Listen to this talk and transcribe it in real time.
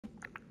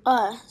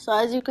So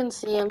as you can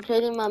see, I'm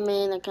trading my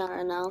main account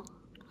right now.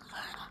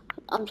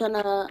 I'm trying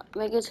to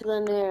make it to the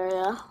new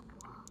area,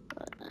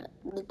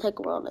 the tech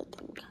world, I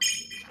think.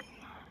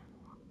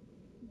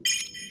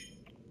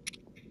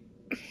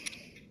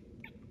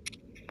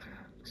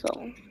 So,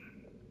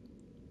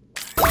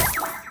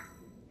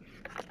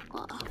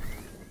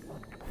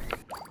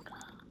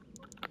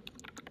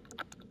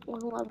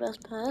 one of my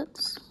best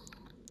pets.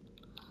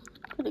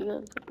 Pretty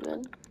good, pretty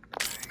good.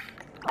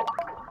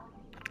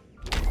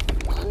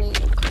 I need a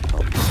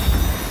couple.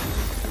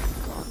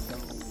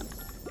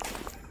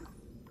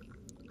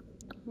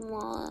 Come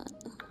on.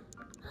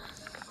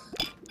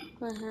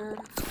 Right here.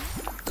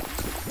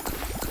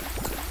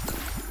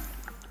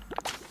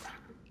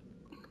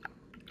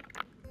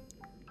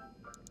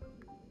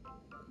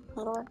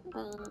 How do I?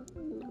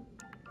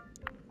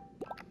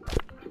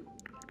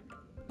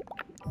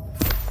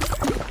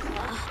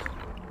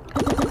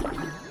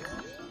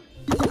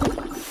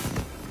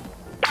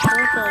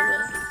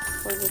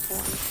 For this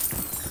one.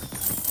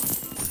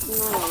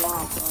 Not a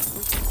lot, but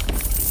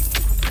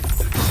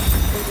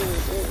maybe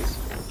it is.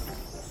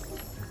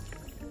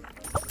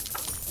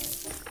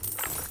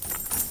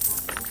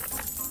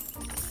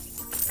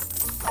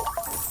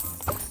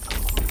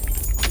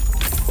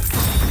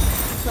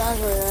 So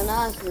actually, right now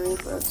I can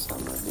rebirth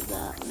some of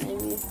that,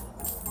 maybe.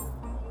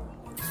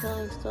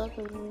 Selling stuff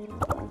and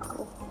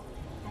cool.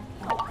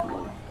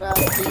 Grab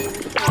these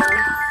here.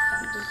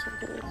 Just in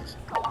case.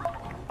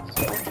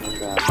 So I can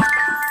grab.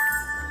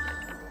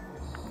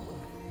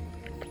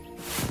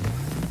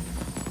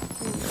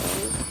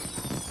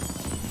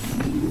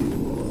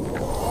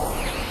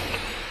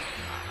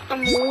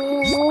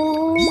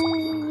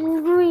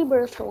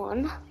 Rebirth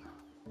one.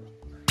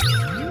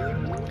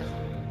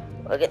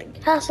 We're getting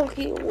castle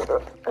key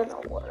water and the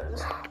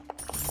waters.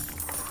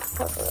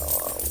 Probably a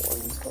lot of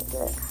ones to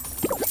get.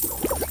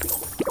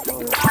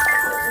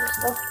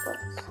 Stuff, but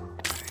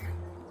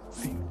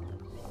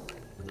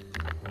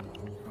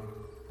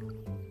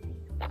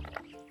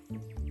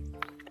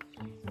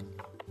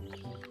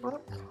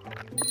what?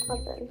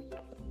 Nothing.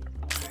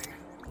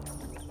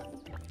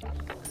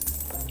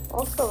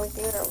 Also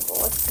here,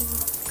 what?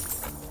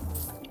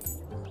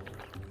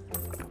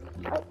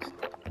 What?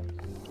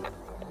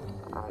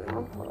 I don't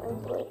know.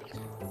 Wait.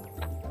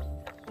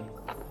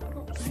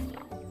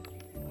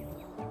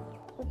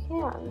 I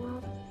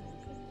can't.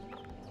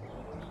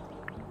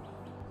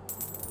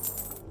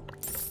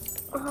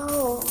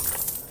 Oh.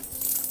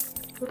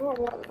 You don't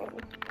want me.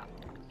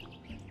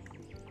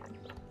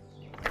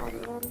 How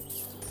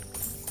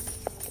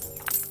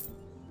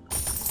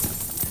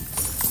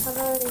do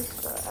I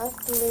restart? I have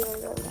to leave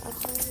it on that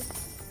side.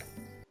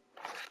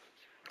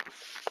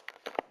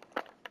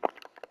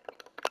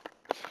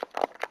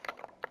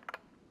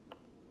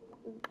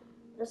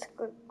 Just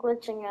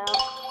glitching out.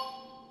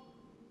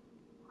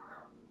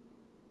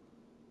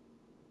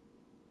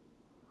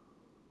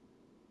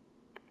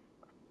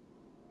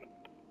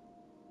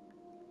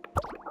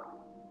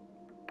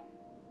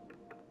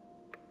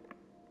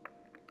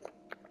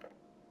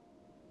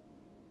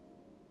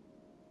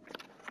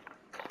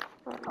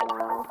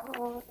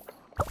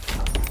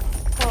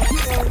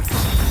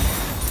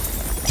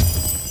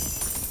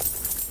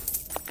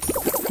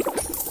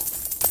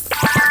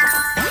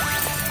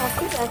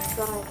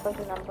 Accidentally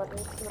clicking on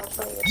buttons, not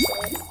playing it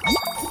straight.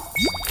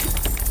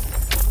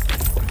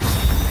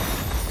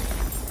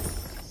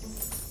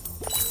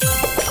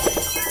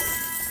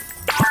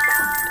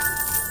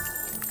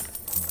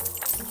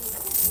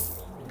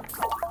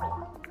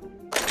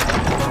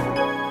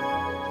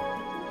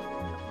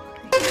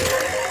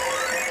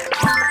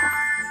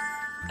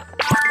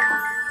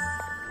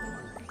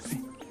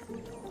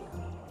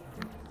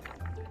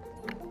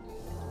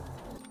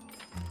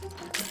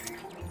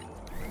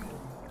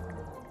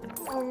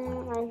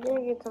 I did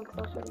get some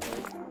closer to this.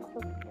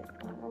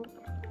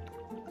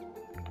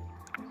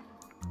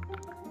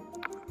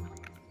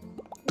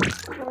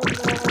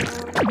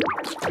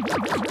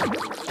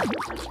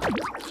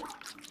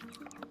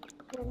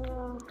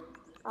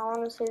 I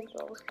want to save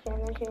those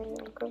cannon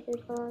and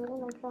cookies for me,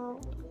 and I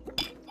can't.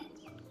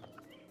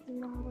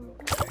 No.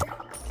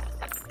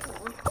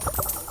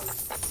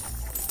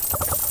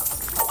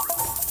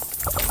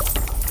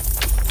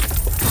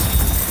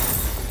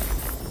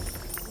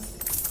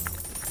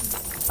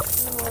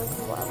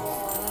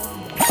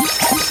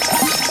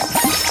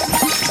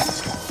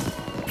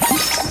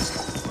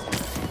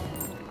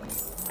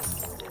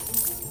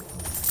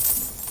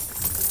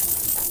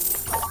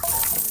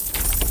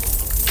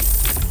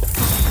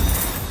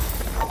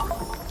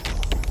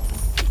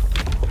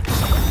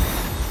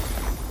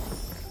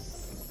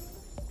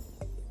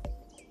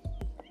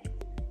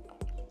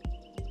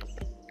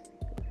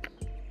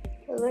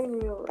 I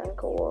think you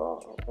rank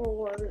awards.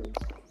 Awards,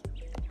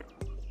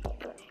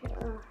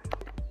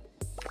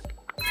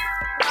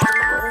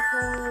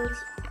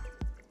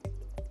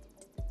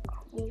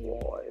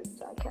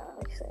 I can't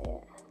really say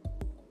it.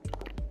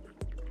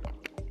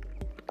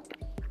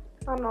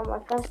 I don't know, my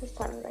fastest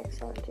time is like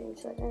 17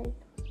 seconds.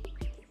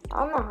 I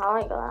don't know how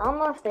I got it. I don't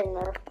know if they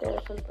nerfed it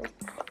or something.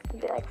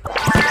 It'd be like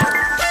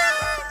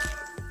fast.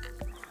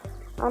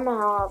 don't know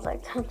how I was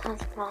like 10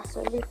 times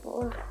faster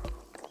before.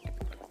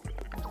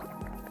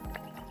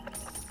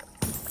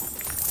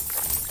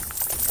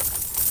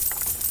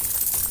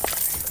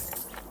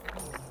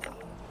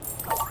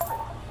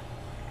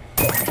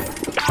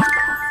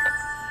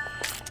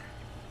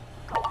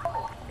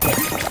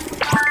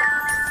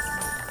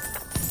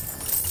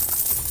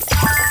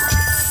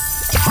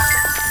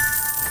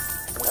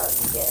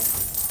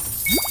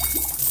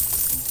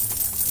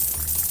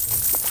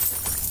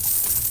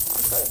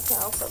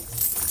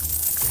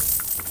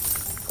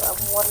 Grab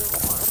one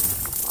more.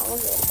 I will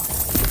get it.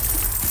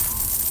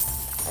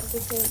 I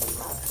just need the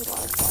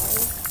maximum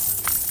fire.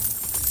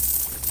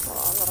 Hold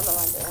on, what am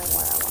I doing?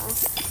 Where am I?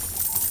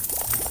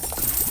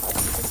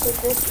 Let's do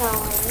this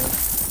challenge.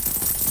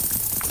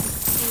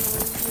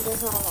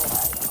 This one on the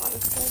wagon,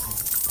 honestly.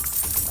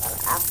 Got an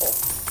apple.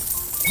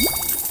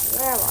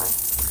 Where am I?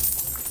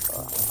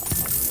 Oh,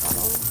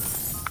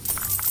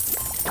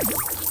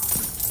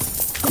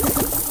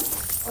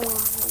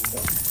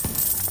 okay.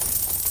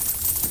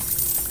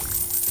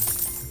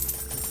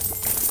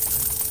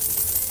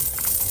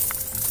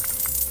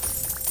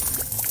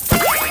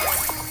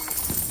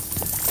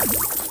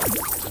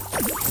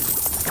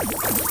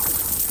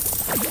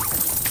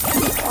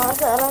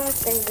 Honestly, I don't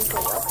think this is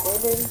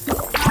updated.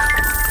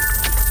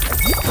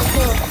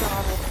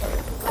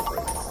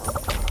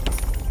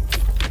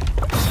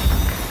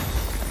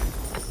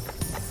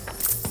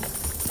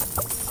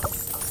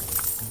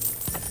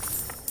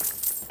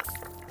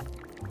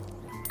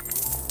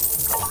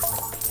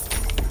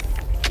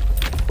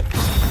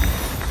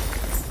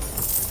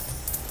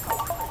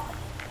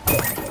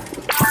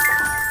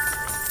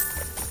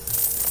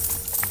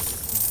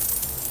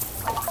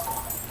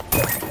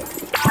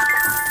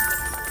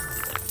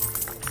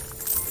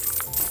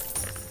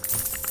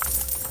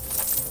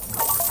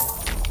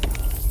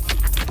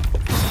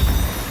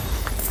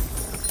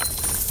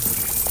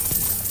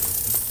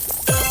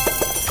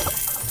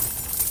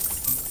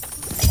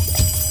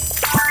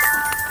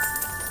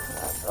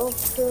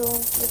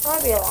 It'll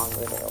probably be a long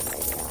video,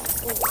 maybe not.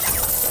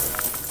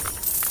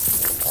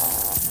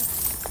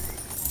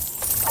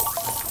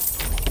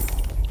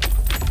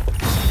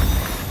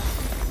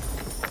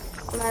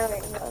 I'm not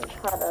even gonna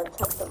try to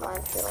attempt the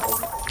minefield.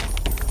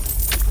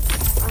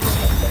 I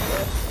have to do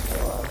it.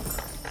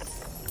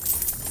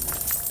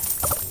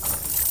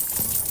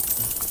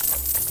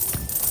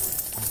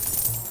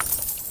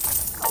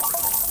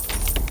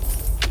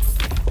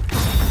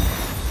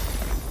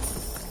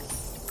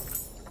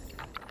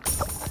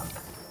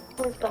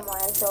 Where's the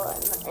minefield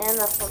and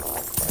that's one of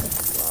my first.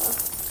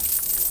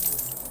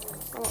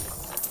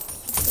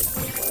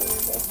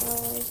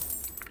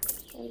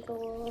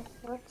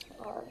 What's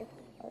odd?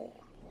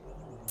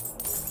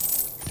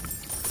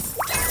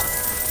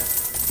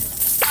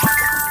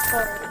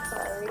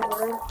 Sorry,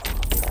 word.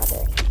 Got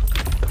it.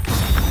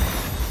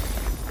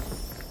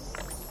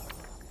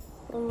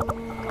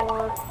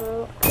 More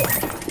fruit.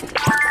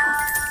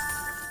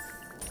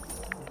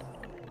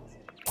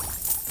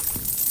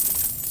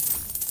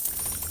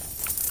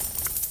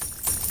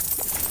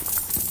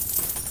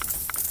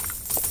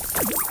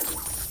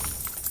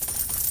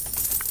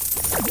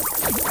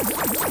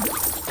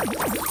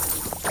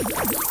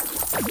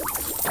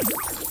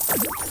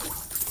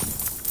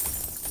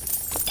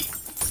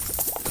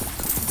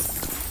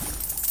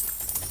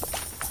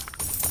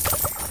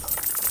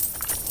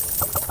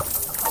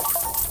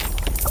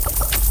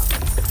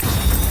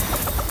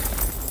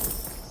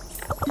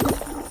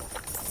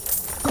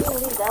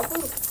 That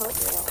would help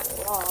me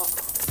a lot.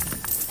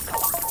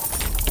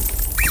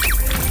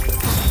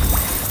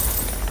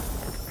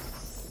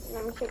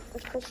 Let me take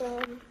this picture.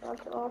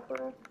 That's an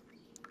offer.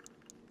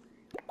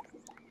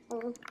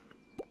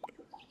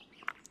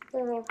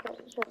 There's no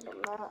picture from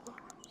that.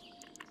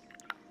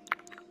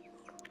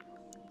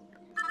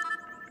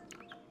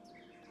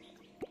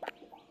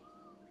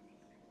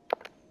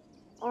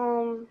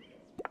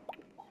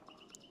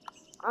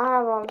 I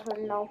have on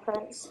some no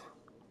pets.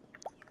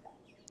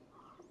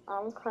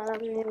 I'm kind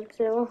of new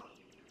too.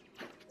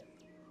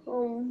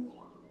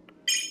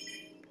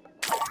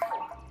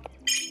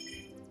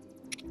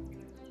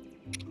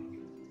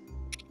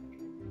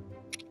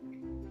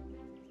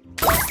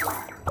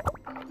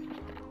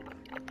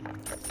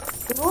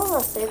 People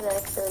will say that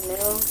if they're new,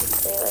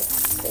 they like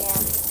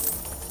spam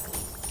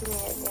me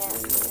again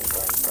and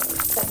again.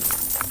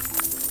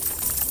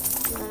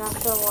 And then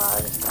after a while,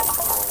 I just stop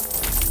calling it.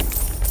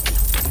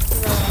 So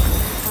I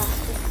have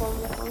to pull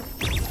more.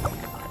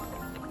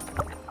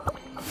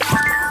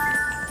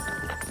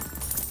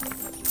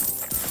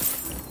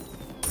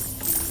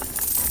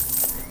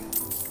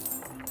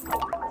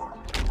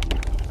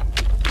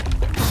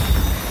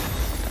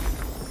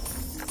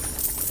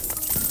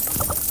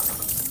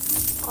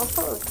 I'll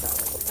probably try it.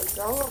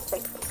 I will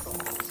take the phone.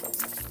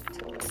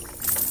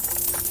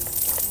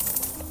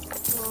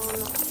 No, I'm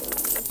not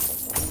doing this.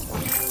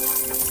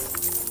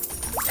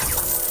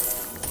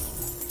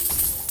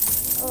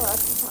 Oh, I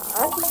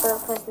just start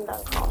clicking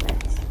down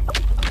comments.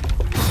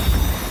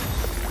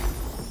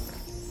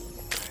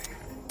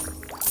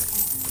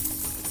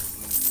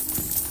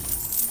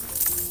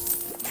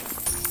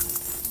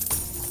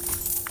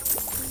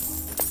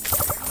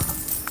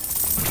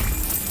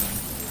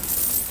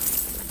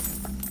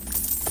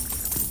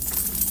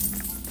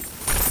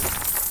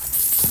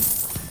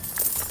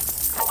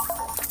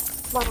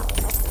 Not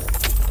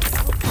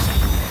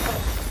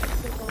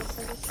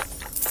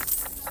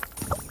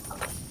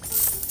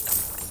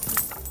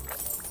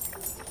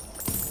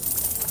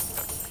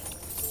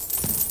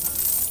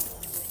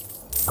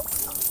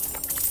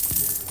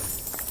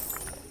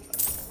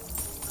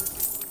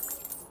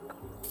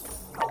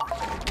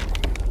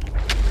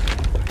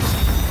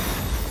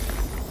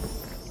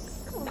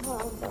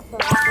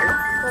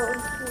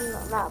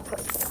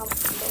person.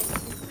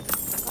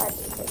 I do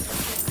take it.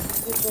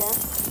 Yeah.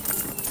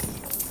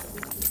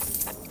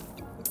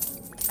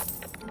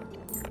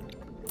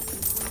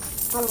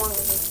 How long is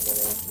this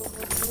video?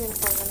 It's been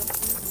 10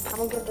 minutes. I'm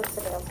gonna give this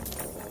video 10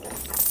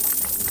 minutes.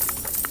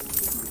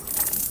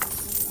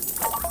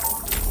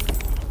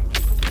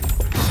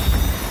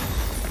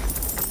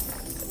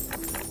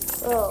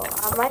 So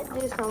I might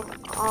do some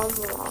offline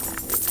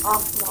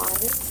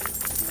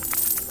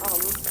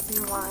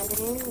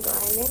mining,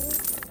 grinding.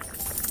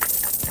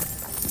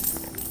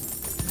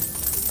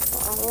 So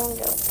I won't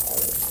go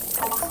everything.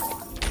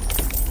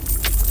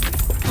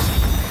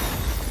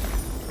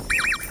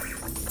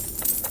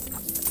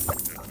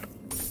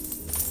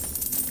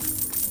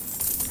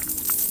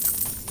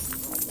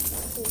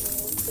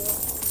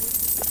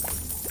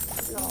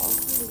 No,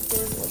 do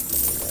this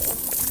video.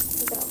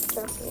 Without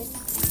Chucky.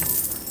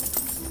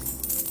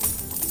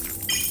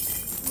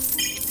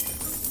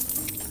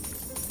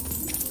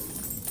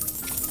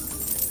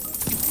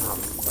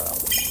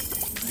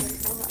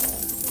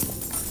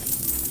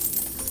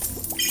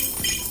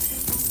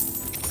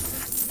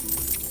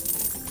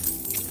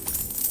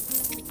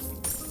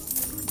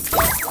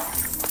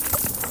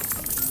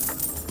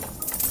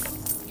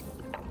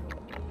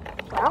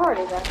 I'm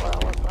already back where I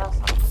was last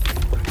time.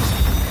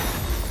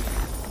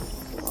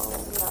 Oh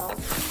no.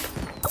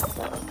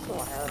 That was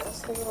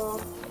hilarious as well.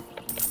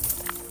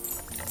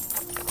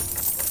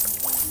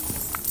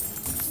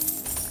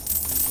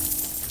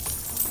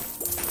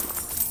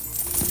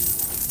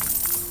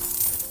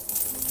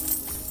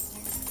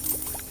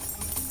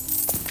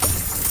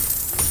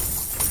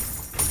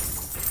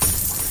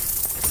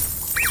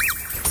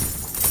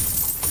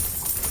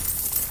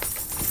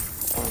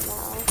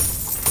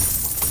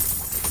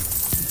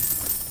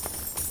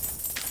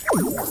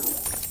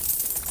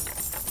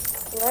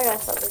 Yeah, I got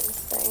something to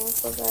say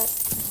for that.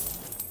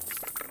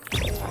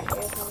 I'm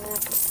not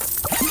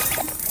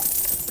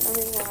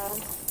using it.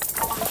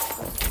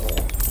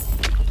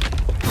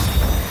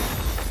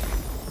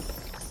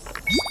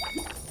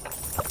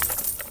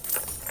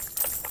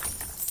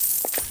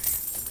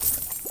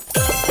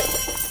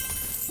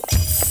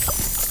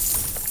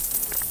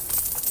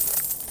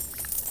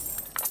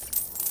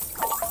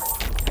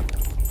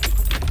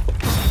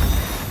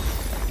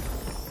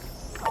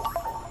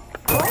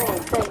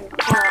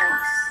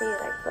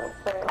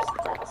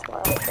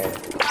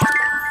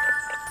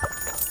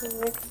 I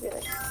mean, it could be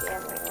like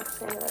scamming or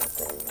something like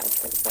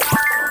that.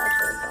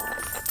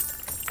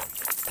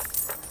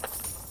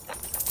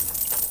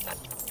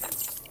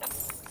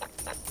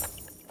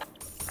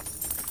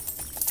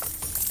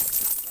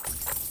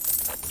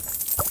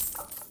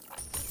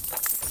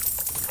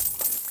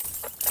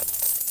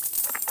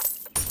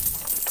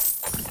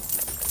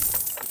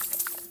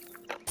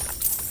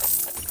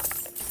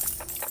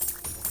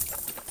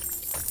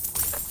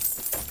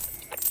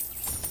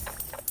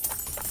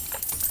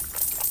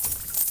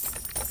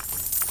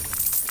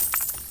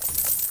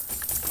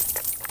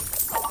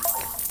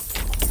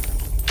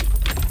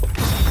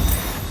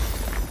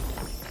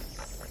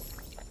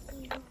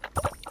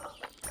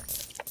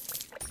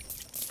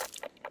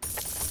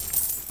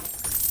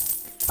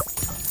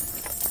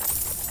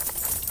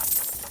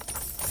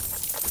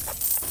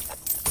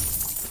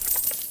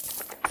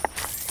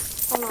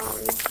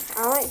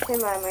 I might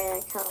trade my main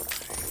account.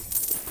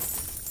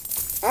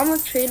 I'm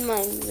gonna trade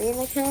my main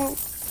account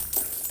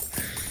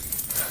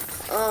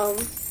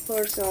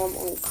for some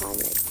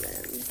uncommon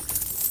then.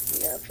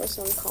 Yeah, for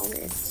some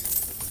comments.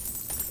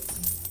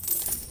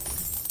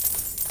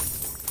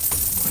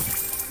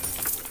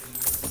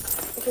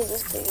 Because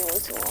this taking way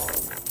too long.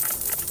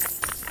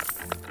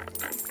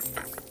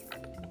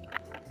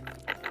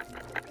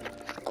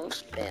 I'm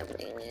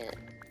spamming it.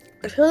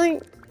 I feel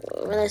like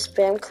when I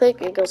spam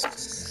click, it goes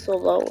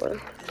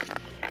slower.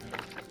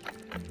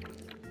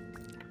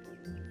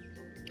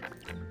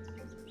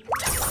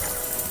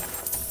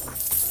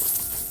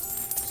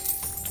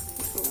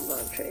 I'm about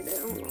to trade it.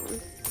 Hold on.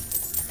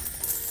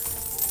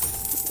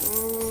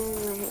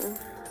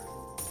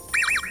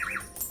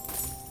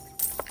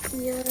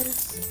 Yes.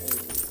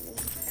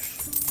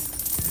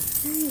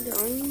 How you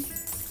doing?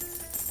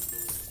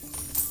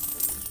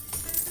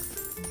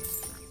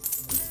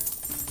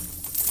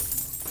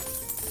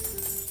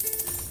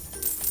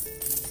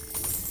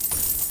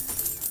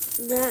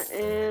 That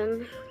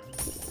and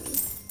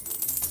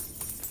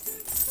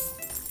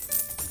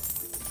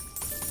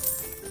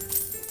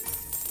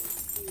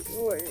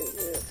where is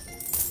it?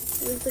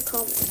 Where's the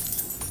comments?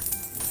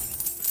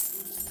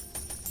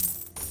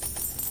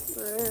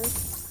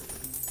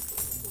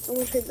 I'm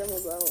gonna trade them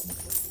about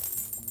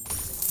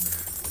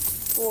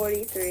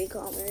 43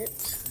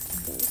 comments.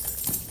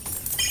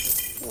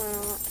 Why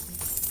not?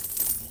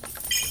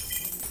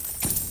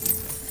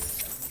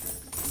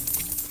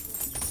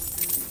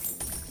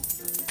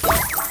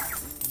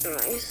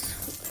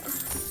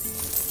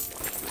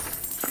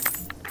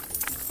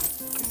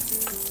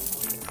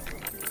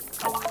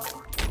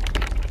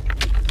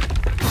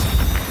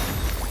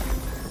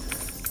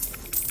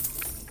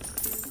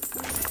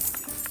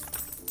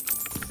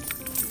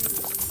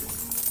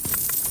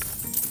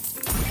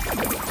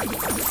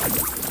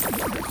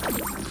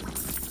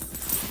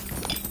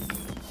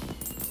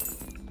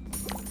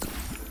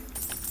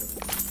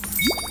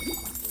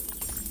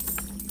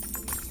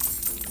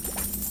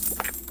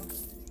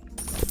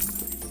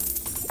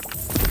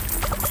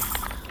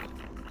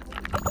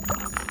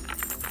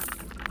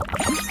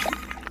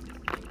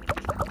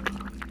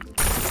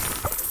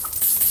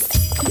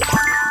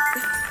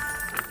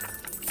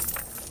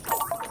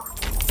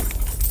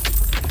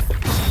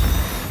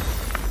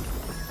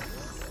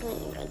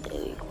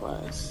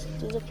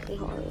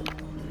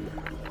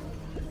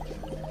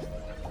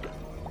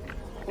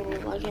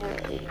 I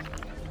can't really.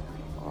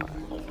 Oh, I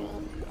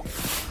can't.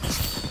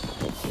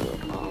 If you,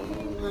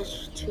 that's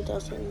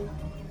 2000.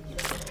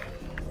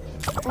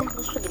 Oh,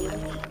 that's pretty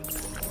easy.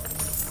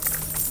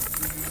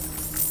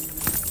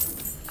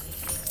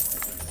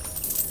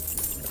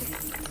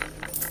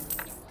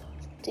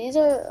 These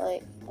are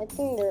like, I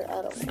think they're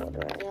out of order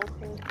right now.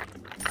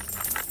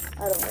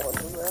 Out of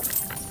order, bro.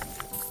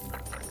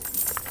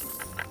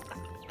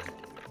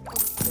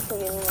 People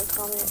giving my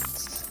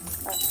comments.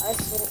 I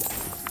swear.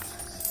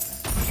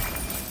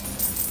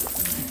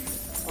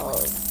 Oh,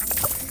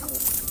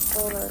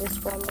 hold on, this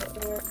one right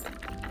here.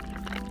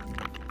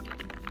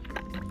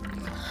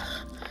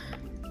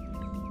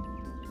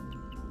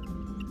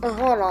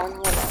 Hold on.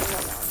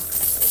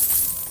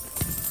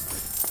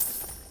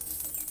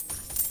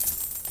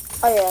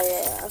 Oh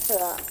yeah, I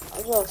forgot. I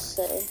was gonna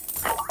say.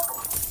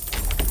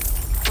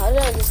 How did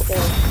I just get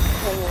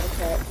 10 more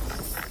text?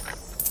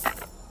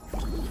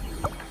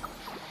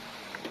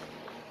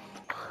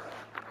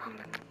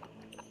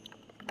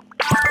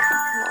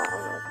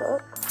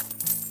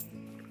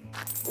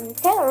 You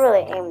can't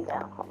really aim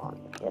down. Hold on.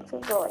 You have to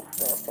go like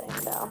this to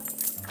aim down.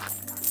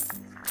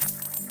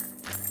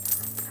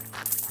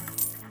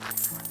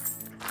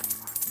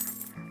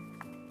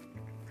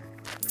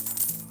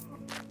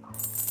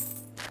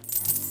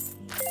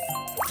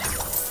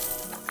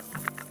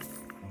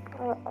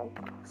 Like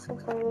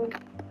 600.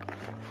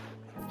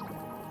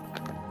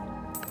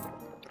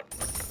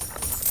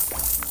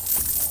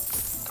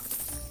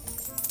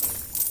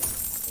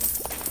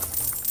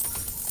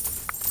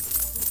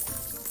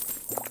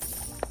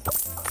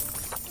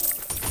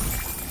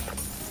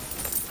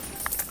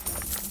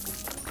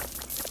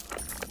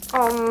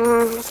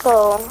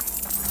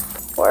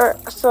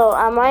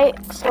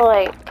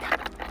 Like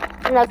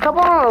in a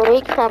couple more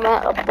weeks I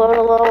might upload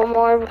a little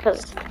more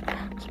because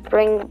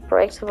spring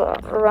breaks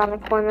around the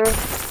corner.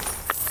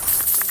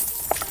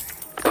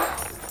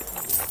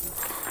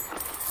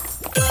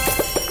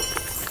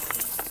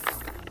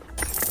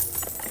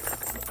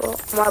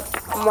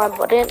 My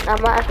button, I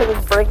might actually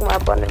just break my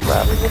button, bro.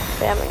 I'm just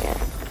spamming it.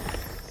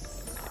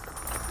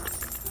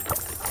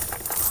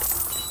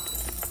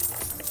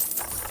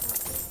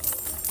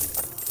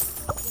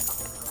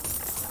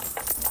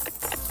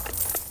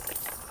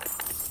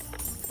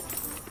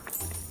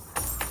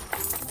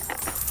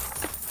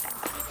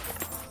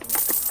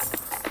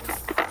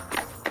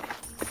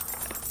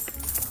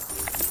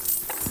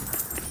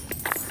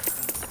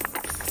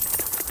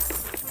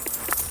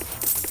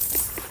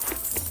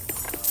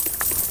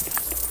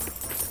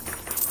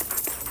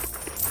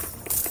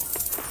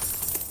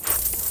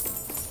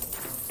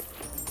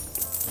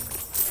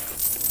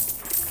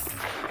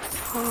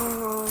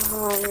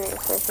 I'm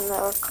refreshing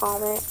that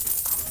comment.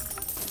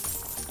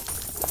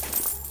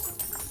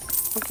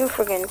 I keep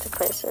forgetting to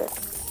place it.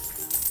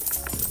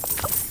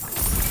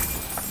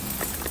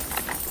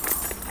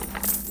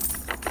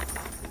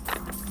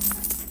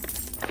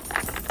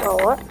 Oh,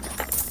 what?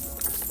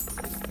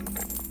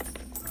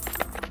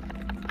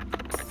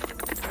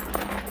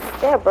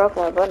 Yeah, I broke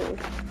my button.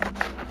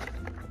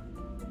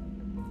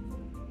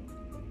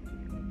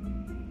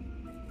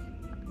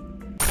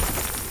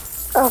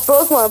 I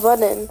broke my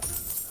button.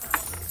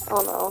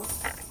 Oh no.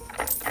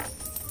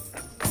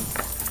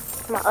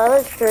 My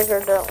other trigger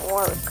didn't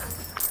work.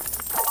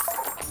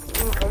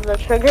 The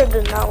trigger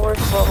did not work,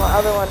 but my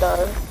other one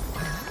does.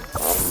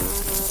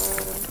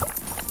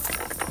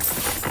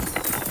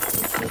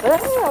 But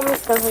I'm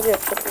almost done with your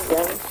clip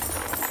again.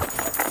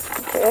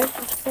 Okay, that's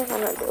just what I'm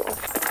gonna do.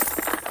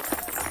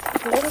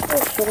 Maybe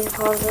just shooting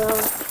pause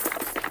out.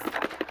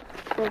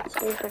 Let's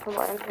see if I can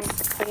buy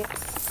anything.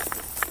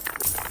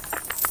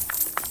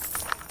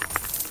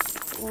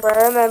 But I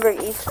remember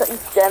each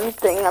gem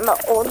thing on the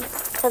old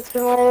Pet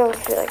Simulator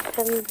would be like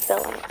 10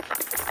 billion.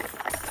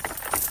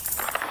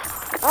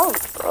 I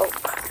was broke.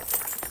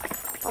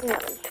 I'm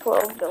having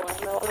 12 billion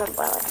though. I'm gonna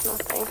buy like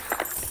nothing.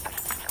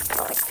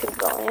 Not like 2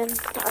 billion.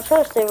 I should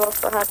have saved up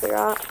for Happy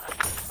Rock.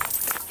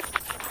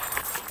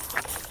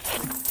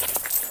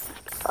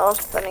 I was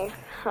spending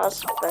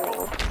myself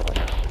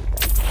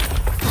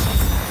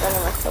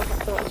on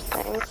too much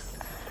things.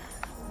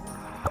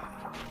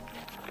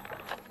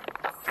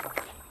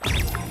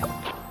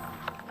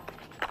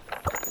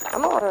 I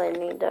don't really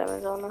need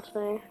diamonds,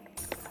 honestly.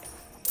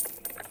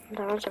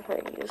 Diamonds are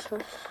pretty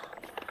useless.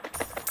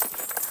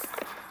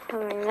 I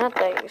mean, not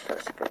that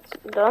useless, but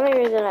the only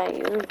reason I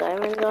use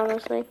diamonds,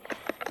 honestly,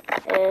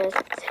 is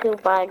to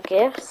buy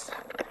gifts,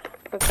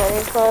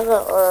 repairing plaza,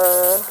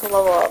 or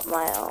level up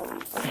my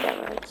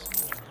diamonds.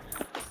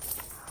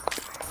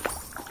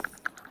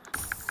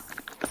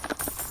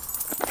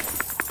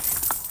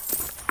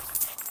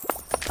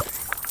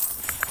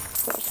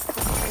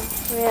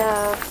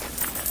 Yeah,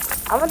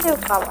 I'm gonna do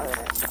 5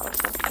 minutes.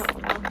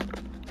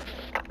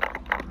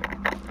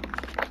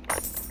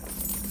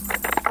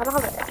 I don't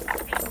have an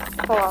editor, so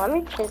hold on, let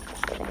me change the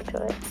setting to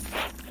it.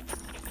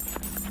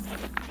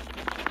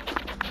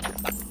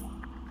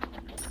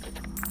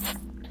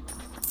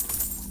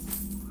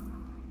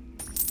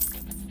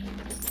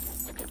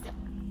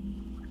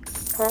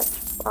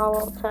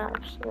 All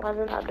taps. Why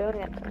they're not doing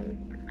it then?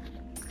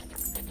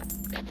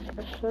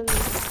 It shouldn't.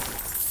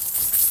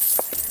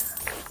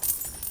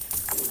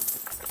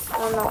 I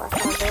don't know why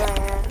it's not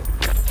doing it.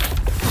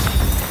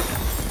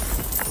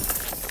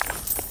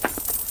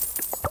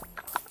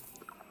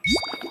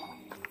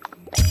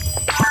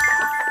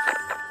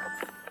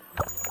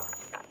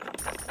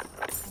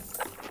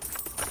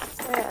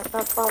 Yeah, it's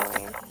not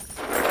following it.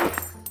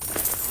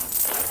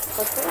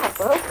 But it's not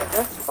broken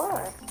this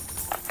far.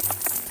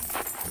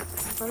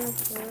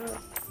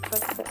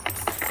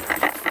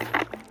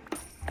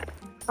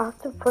 I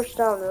have to push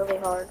down really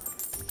hard.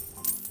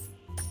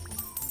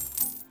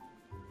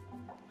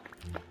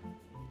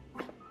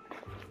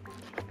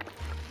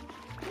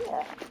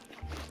 Yeah.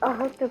 I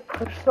have to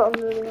push down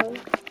really hard.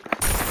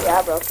 Yeah,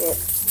 I broke it.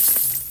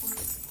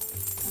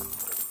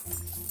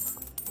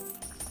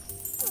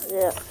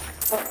 Yeah.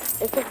 Oh,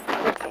 it's just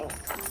clicking.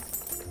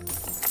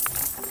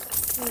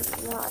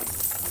 Not.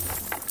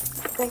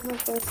 It's like my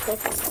first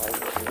clicking.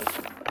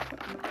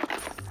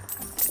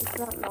 It's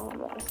not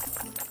normal.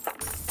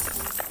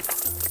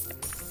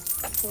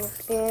 This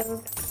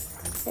game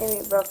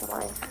maybe broke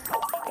my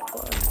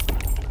record.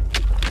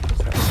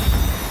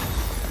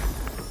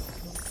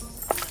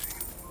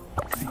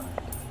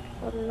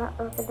 I'm not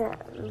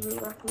recommending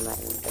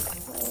this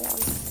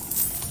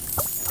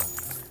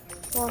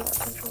one.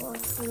 Control.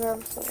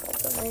 Never seen it,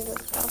 but maybe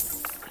it's not.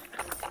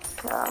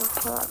 Hold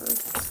on.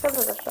 Let's go to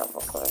the shop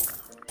real quick.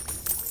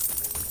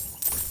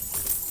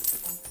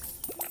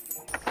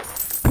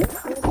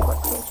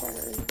 Teleportation.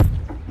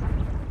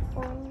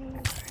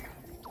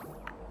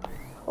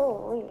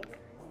 Holy.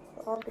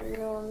 All the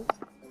ones.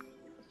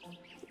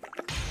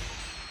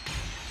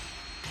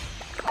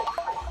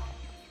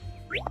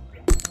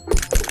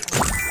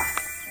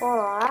 Hold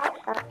on.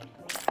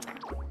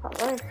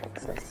 Let me fix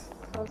this.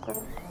 Okay.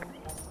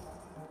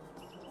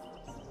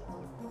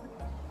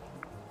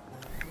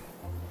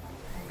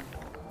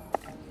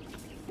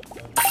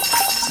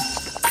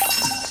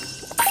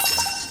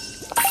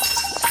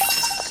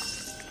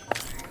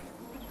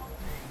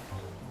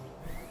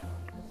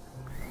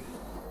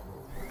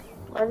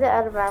 Why is it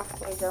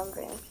automatically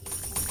jumping?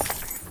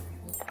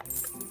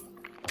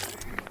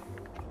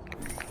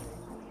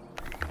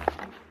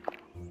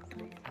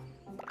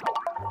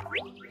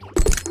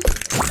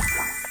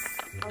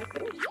 I'm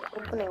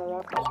opening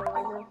one for some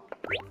reason.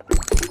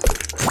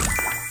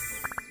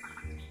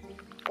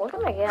 What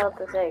can I get out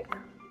this egg?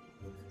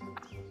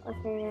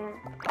 Okay,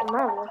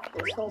 my lift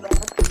is so bad.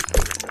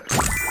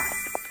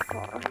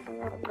 Oh, I'm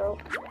gonna go.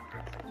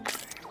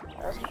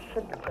 That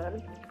should be good.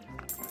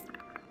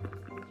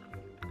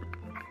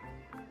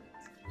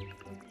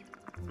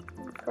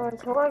 So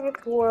until I get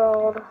to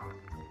world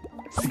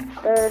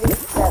 37.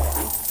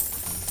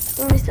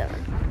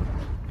 37.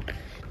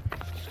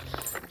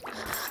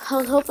 I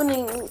was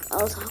hoping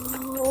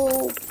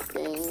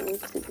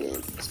to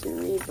get to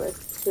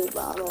Rebirth 2,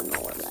 but I don't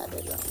know where that is.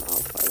 I don't know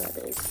how far that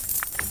is.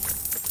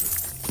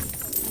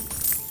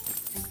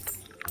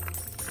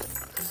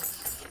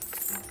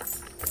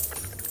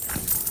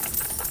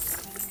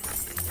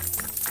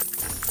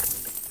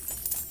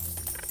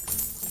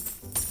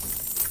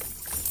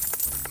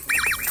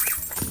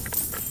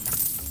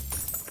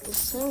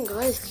 Some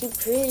guys keep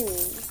hitting me.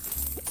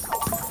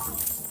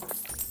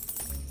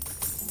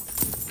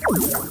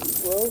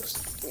 Roast?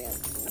 Yeah.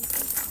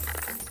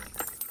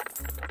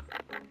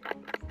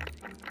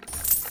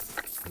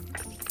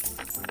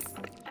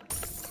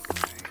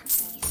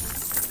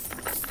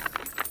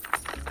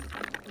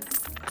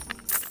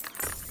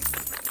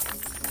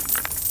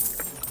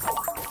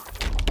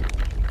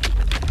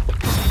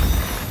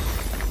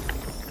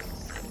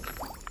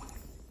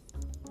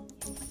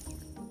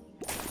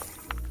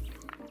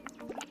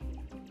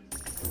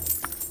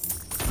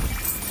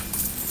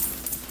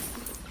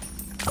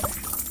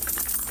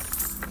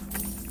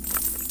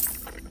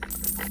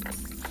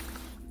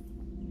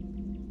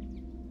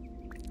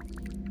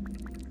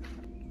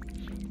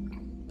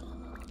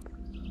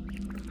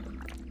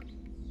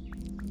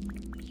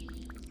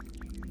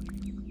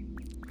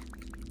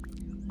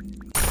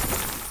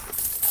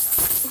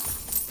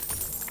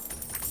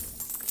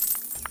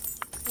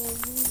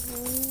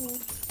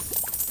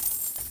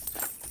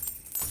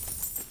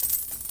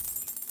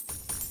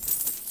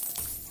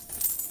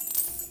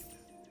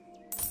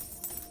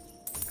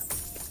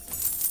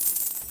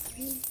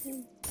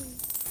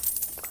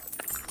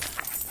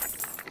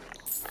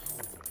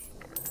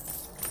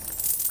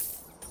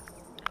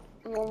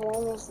 I'm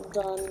almost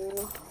done.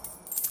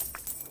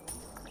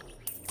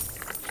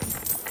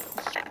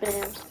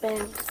 Spam,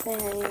 spam,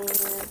 spam.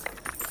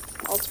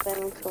 I'll spam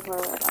until her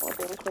right out with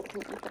the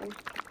clicking thing.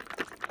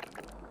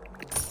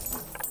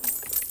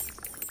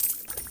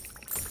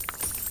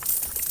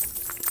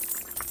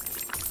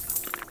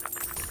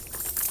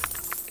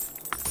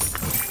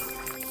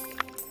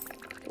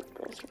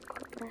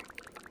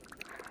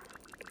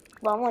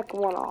 But I'm like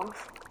one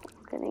off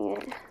getting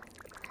it.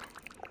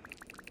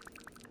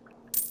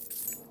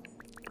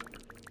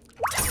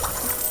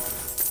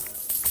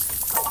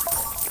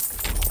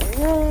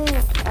 Yay!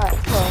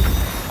 Alright,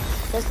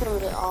 so that's gonna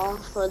be all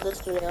for this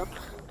video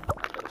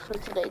for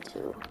today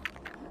too.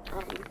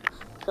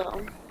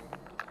 So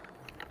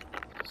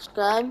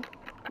subscribe,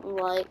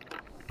 like,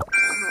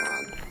 hold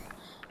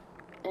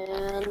on,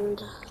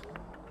 and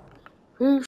peace.